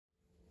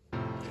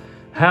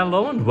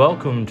Hello and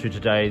welcome to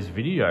today's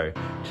video.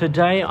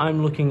 Today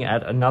I'm looking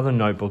at another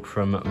notebook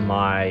from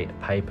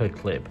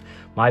myPAPERCLIP.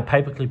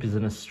 myPAPERCLIP is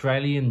an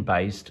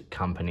Australian-based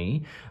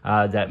company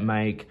that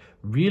make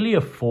really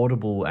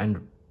affordable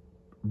and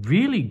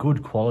really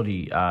good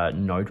quality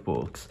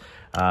notebooks.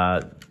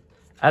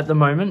 At the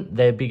moment,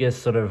 their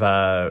biggest sort of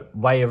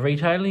way of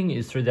retailing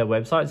is through their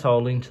website, so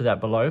I'll link to that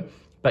below.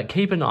 But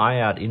keep an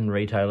eye out in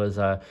retailers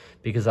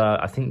because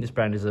I think this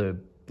brand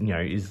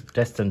is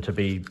destined to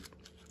be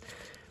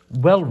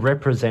well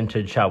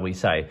represented, shall we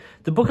say.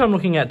 The book I'm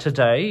looking at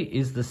today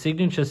is the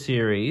Signatire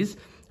series,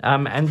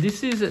 and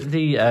this is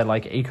the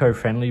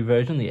eco-friendly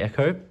version, the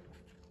Eco.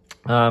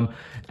 I'm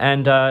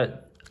going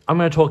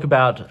to talk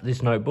about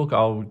this notebook.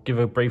 I'll give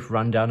a brief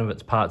rundown of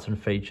its parts and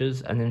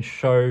features, and then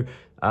show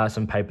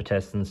some paper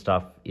tests and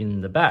stuff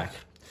in the back.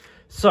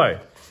 So,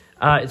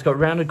 it's got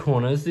rounded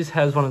corners. This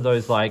has one of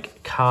those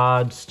like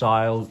card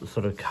style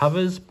sort of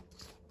covers.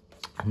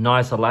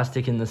 Nice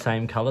elastic in the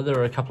same color. There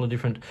are a couple of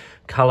different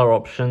color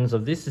options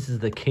of this. This is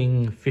the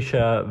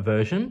Kingfisher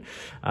version.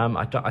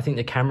 I think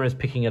the camera is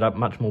picking it up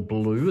much more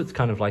blue. It's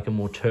kind of like a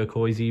more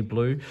turquoisey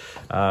blue.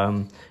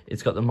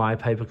 It's got the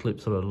myPAPERCLIP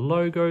sort of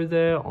logo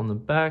there on the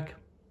back.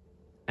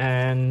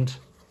 And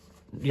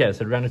yeah,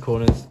 so rounded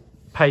corners,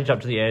 page up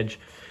to the edge,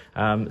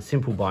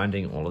 simple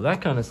binding, all of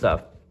that kind of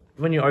stuff.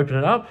 When you open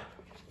it up,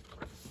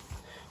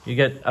 you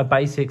get a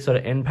basic sort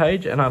of end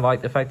page, and I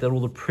like the fact that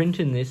all the print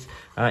in this,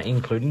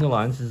 including the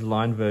lines, this is the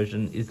line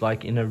version, is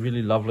like in a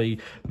really lovely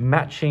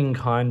matching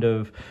kind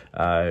of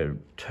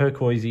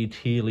turquoisey,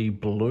 tealy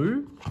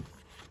blue.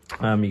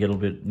 You get a little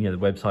bit, the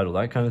website, all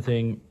that kind of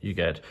thing. You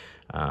get,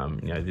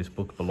 this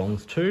book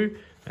belongs to,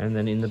 and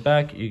then in the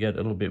back, you get a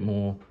little bit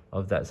more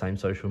of that same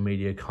social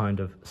media kind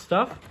of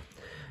stuff.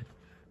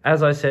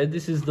 As I said,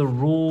 this is the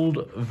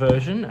ruled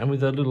version, and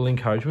with a little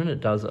encouragement,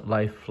 it does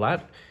lay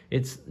flat.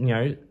 It's,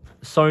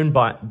 sewn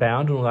bound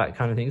and all that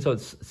kind of thing, so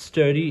it's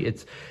sturdy,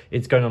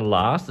 it's going to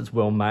last, it's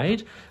well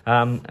made,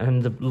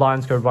 and the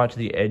lines go right to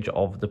the edge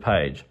of the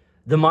page.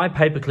 The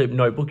myPAPERCLIP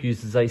notebook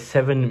uses a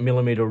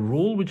 7mm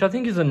rule, which I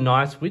think is a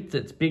nice width.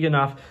 It's big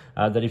enough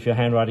that if your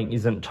handwriting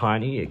isn't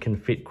tiny, it can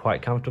fit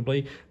quite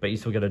comfortably, but you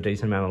still get a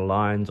decent amount of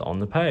lines on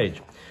the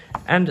page.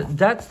 And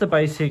that's the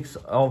basics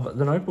of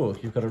the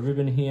notebook. You've got a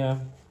ribbon here,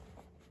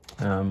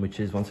 which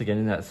is once again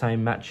in that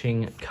same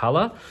matching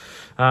color.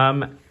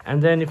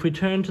 And then if we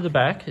turn to the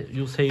back,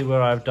 you'll see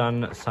where I've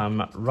done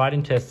some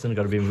writing tests and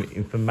got a bit of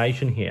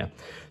information here.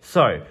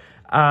 So,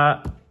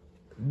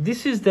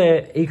 this is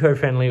their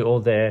eco-friendly or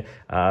their,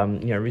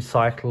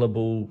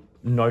 recyclable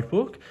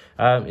notebook.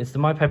 It's the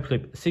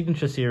myPAPERCLIP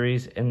Signatire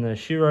series in the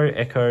Shiro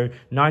Eco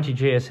 90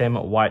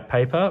 GSM white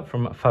paper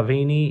from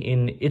Favini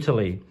in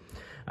Italy.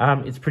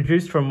 It's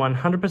produced from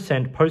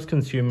 100%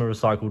 post-consumer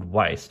recycled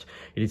waste.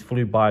 It is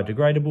fully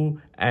biodegradable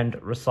and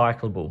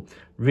recyclable.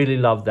 Really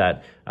love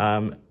that.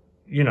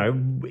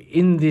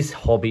 In this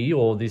hobby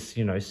or this,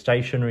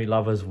 stationery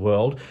lovers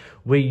world,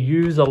 we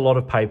use a lot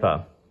of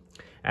paper.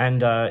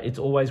 And it's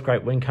always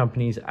great when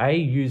companies, A,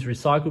 use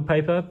recycled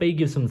paper, B,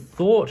 give some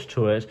thought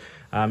to it,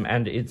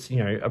 and its,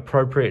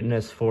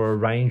 appropriateness for a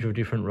range of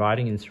different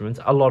writing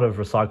instruments. A lot of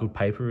recycled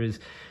paper is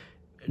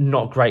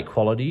not great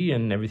quality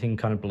and everything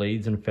kind of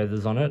bleeds and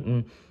feathers on it.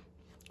 And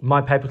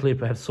myPAPERCLIP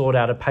have sought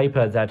out a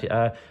paper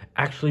that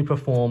actually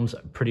performs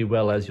pretty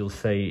well, as you'll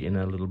see in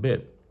a little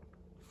bit.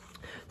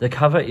 The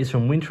cover is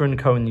from Winter &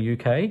 Co in the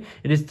UK.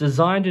 It is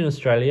designed in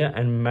Australia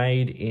and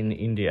made in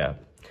India.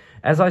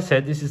 As I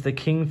said, this is the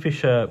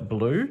Kingfisher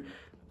Blue.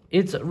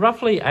 It's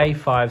roughly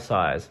A5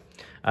 size.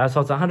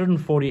 So it's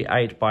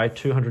 148 by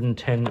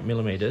 210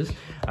 millimeters,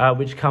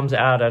 which comes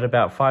out at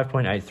about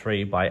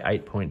 5.83 by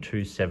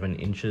 8.27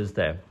 inches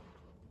there.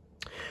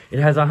 It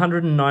has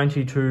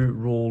 192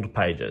 ruled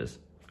pages,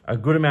 a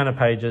good amount of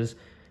pages,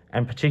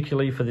 and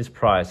particularly for this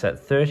price at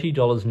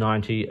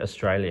 $30.90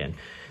 Australian.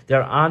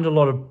 There aren't a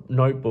lot of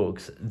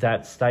notebooks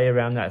that stay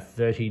around that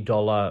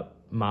 $30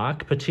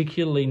 mark,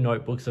 particularly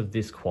notebooks of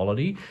this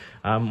quality.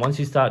 Once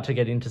you start to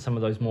get into some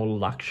of those more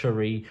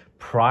luxury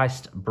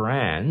priced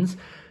brands,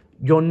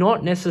 you're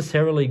not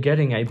necessarily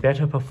getting a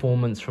better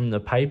performance from the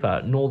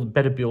paper, nor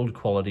better build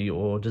quality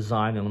or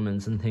design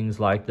elements and things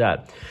like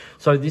that.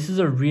 So this is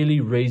a really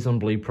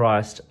reasonably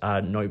priced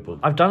notebook.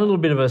 I've done a little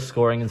bit of a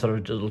scoring and sort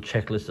of a little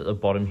checklist at the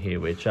bottom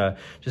here, which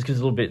just gives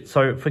a little bit.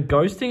 So for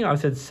ghosting, I've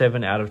said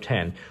 7 out of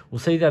 10. We'll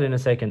see that in a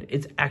second.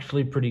 It's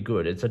actually pretty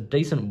good. It's a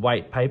decent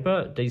weight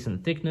paper,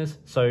 decent thickness,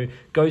 so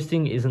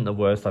ghosting isn't the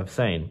worst I've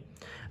seen.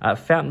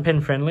 Fountain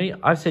pen friendly,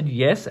 I've said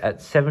yes at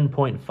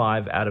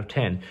 7.5 out of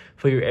 10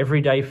 for your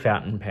everyday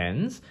fountain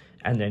pens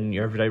and then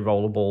your everyday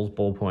rollerballs,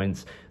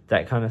 ballpoints,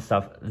 that kind of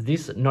stuff.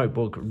 This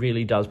notebook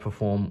really does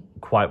perform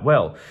quite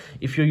well.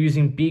 If you're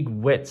using big,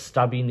 wet,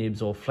 stubby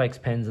nibs or flex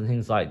pens and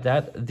things like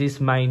that,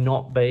 this may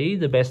not be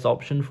the best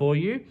option for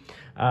you.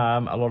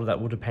 A lot of that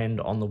will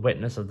depend on the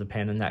wetness of the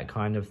pen and that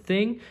kind of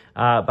thing.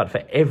 But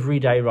for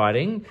everyday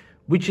writing,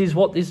 which is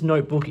what this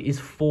notebook is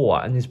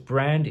for, and this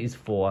brand is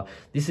for.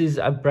 This is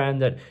a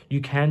brand that you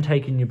can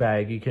take in your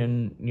bag. You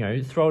can,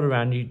 throw it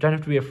around. You don't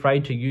have to be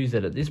afraid to use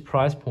it. At this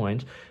price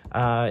point,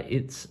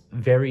 it's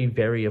very,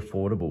 very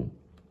affordable.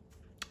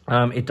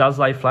 It does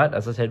lay flat,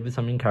 as I said, with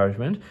some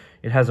encouragement.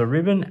 It has a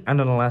ribbon and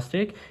an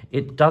elastic.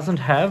 It doesn't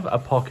have a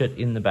pocket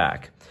in the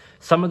back.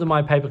 Some of the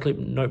myPaperClip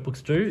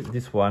notebooks do.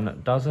 This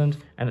one doesn't,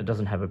 and it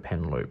doesn't have a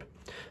pen loop.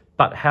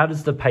 But how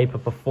does the paper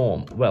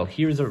perform? Well,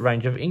 here is a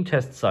range of ink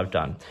tests I've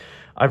done.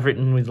 I've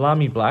written with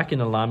Lamy Black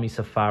in a Lamy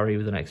Safari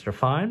with an extra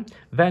fine,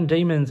 Van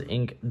Diemen's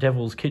ink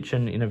Devil's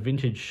Kitchen in a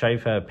vintage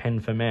Schaefer Pen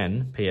for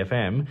Men,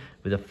 PFM,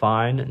 with a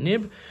fine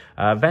nib.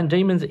 Van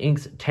Diemen's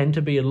inks tend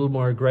to be a little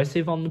more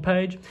aggressive on the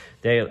page.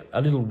 They're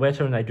a little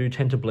wetter and they do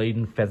tend to bleed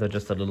and feather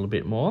just a little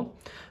bit more.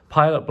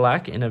 Pilot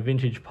Black in a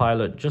vintage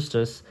Pilot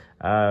Justice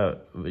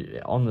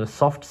on the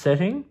soft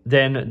setting,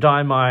 then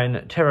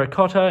Diamine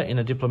Terracotta in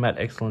a Diplomat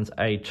Excellence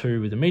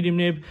A2 with a medium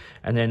nib,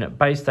 and then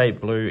Bay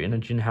State Blue in a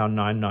Jinhao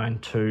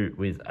 992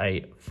 with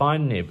a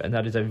fine nib, and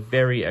that is a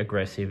very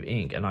aggressive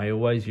ink, and I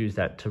always use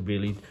that to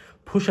really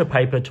push a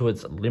paper to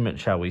its limit,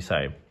 shall we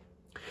say.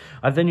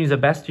 I then use a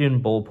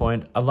Bastion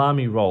ballpoint, a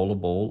Lamy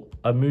rollerball,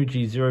 a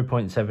Muji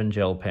 0.7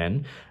 gel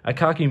pen, a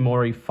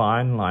Kakimori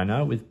fine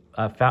liner with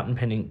fountain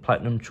pen ink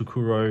Platinum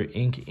Chukuro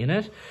ink in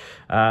it.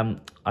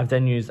 I've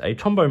then used a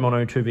Tombow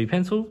Mono 2B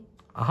pencil,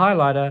 a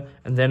highlighter,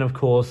 and then of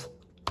course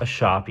a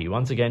Sharpie,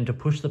 once again to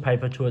push the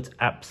paper to its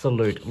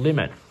absolute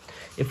limit.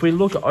 If we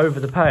look over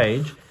the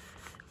page,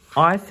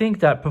 I think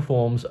that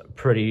performs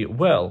pretty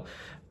well.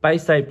 Bay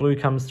State Blue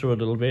comes through a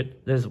little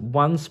bit. There's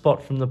one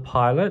spot from the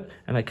Pilot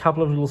and a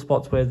couple of little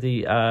spots where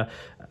the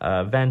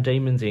Van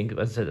Diemen's ink,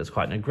 as I said, it's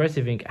quite an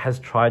aggressive ink, has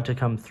tried to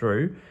come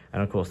through.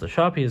 And of course the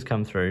Sharpie has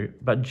come through.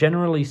 But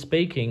generally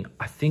speaking,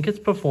 I think it's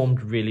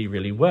performed really,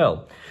 really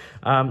well.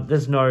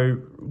 There's no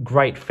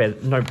great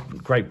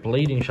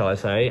bleeding, shall I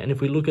say. And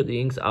if we look at the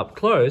inks up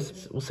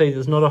close, we'll see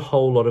there's not a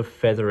whole lot of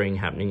feathering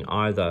happening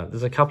either.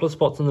 There's a couple of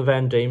spots on the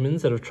Van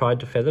Diemen's that have tried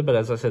to feather, but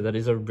as I said, that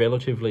is a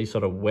relatively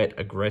sort of wet,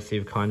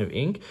 aggressive kind of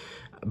ink.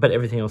 But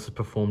everything else has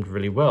performed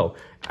really well.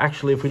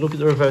 Actually, if we look at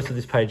the reverse of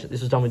this page, this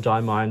was done with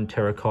Diamine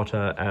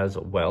Terracotta as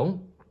well.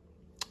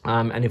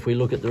 And if we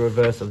look at the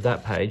reverse of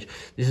that page,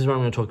 this is where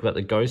I'm going to talk about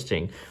the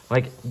ghosting.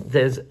 Like,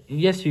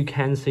 yes, you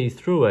can see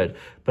through it,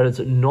 but it's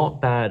not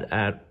bad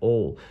at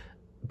all.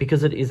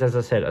 Because it is, as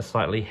I said, a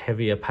slightly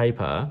heavier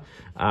paper,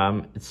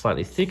 it's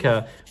slightly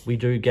thicker, we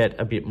do get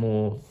a bit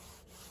more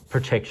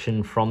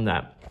protection from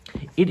that.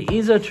 It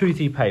is a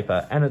toothy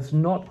paper, and it's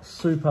not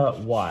super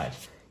white.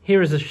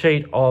 Here is a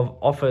sheet of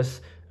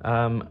office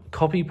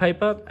copy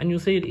paper, and you'll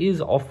see it is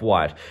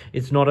off-white.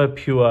 It's not a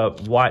pure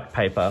white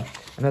paper,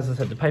 and as I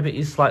said, the paper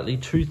is slightly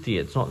toothy.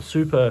 It's not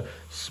super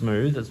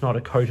smooth. It's not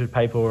a coated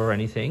paper or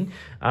anything,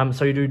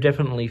 so you do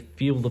definitely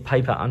feel the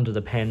paper under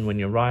the pen when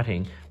you're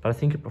writing, but I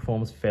think it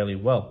performs fairly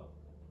well.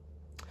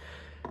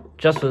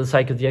 Just for the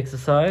sake of the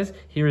exercise,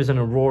 here is an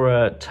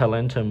Aurora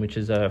Talentum, which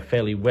is a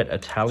fairly wet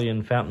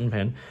Italian fountain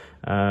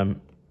pen.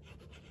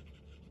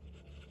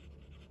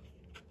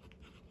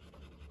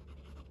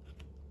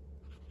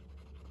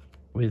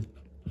 With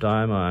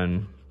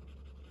Diamine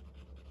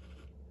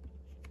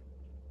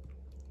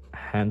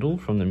handle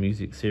from the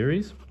music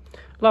series.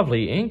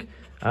 Lovely ink.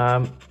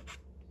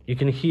 You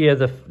can hear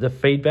the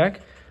feedback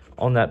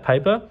on that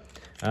paper.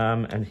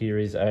 And here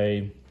is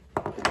a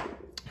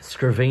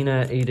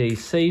Scrivina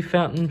EDC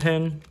fountain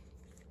pen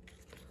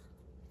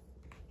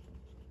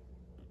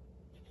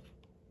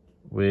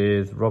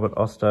with Robert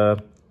Oster.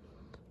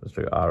 Let's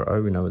do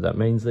RO, we know what that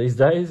means these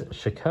days.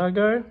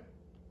 Chicago,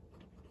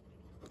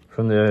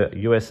 from the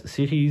US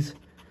Cities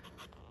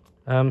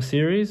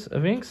series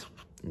of inks.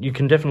 You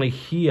can definitely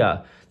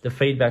hear the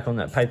feedback on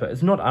that paper.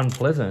 It's not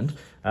unpleasant,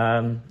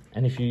 and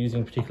if you're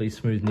using particularly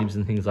smooth nibs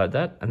and things like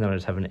that. And then I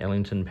just have an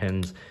Ellington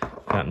Pens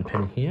fountain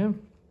pen here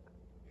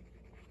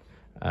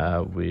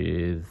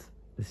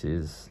this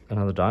is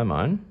another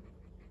Diamine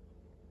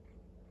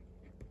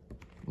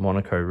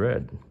Monaco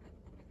Red.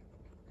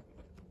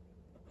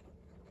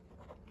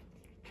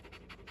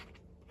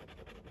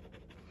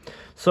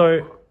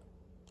 So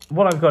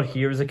what I've got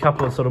here is a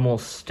couple of sort of more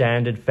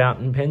standard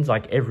fountain pens,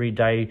 like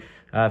everyday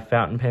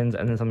fountain pens,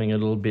 and then something a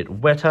little bit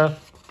wetter.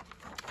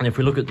 And if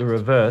we look at the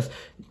reverse,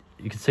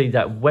 you can see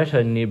that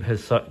wetter nib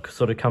has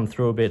sort of come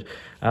through a bit,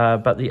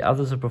 but the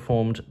others have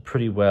performed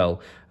pretty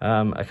well.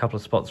 A couple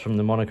of spots from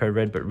the Monaco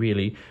Red, but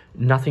really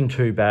nothing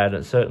too bad.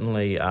 It's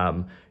certainly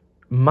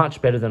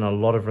much better than a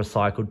lot of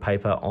recycled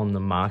paper on the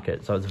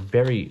market. So it's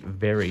very,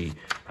 very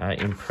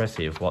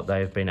impressive what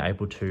they've been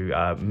able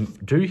to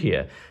do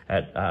here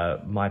at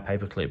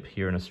myPaperClip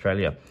here in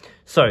Australia.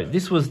 So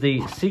this was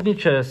the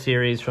Signature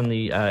series from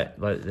the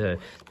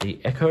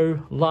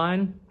Echo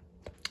line.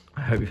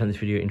 I hope you found this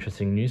video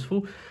interesting and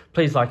useful.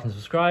 Please like and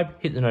subscribe,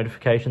 hit the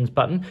notifications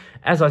button.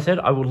 As I said,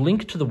 I will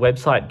link to the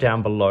website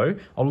down below.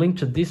 I'll link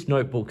to this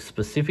notebook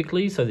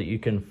specifically so that you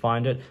can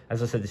find it.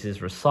 As I said, this is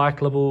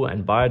recyclable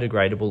and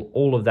biodegradable,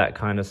 all of that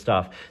kind of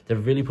stuff.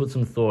 They've really put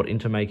some thought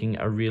into making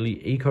a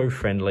really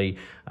eco-friendly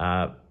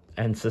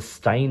and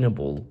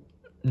sustainable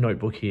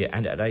notebook here,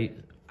 and at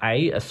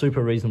a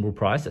super reasonable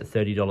price at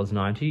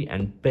 $30.90,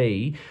 and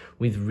B,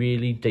 with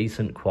really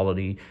decent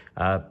quality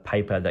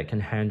paper that can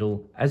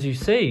handle, as you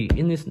see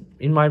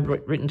in my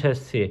written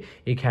tests here,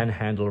 it can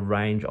handle a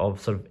range of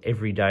sort of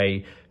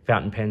everyday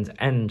fountain pens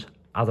and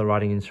other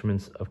writing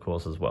instruments, of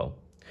course, as well.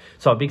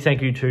 So a big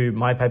thank you to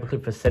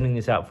myPaperClip for sending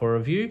this out for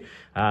review.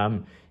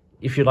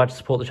 If you'd like to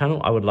support the channel,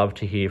 I would love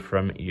to hear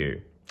from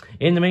you.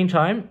 In the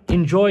meantime,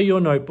 enjoy your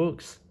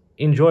notebooks,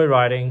 enjoy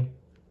writing,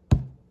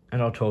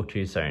 and I'll talk to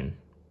you soon.